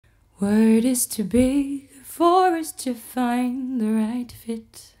Word is too big for us to find the right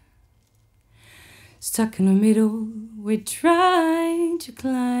fit. Stuck in the middle, we try to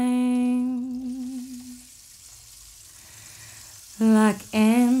climb. Like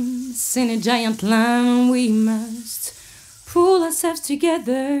ants in a giant line, we must pull ourselves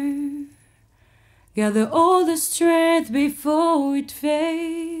together. Gather all the strength before it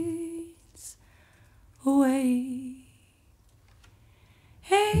fades away.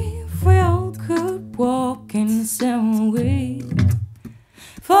 Hey, if we all could walk in the same way,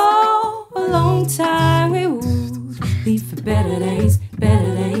 for a long time we would leave for better days,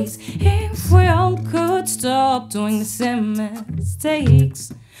 better days. If we all could stop doing the same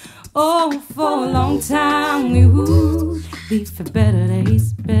mistakes, oh, for a long time we would leave for better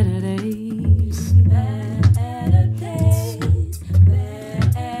days, better days. Better days,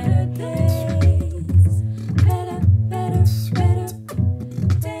 better days, better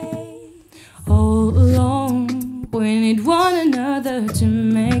days. All along we need one another to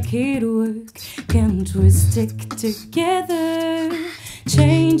make it work. Can't we stick together?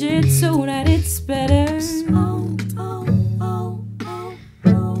 Change it so that it's better.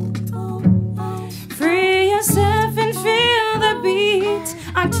 Free yourself and feel the beat.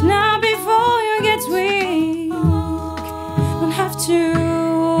 Act now before you get weak. Don't have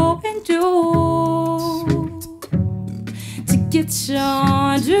to endure to get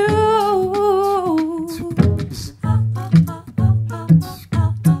your due.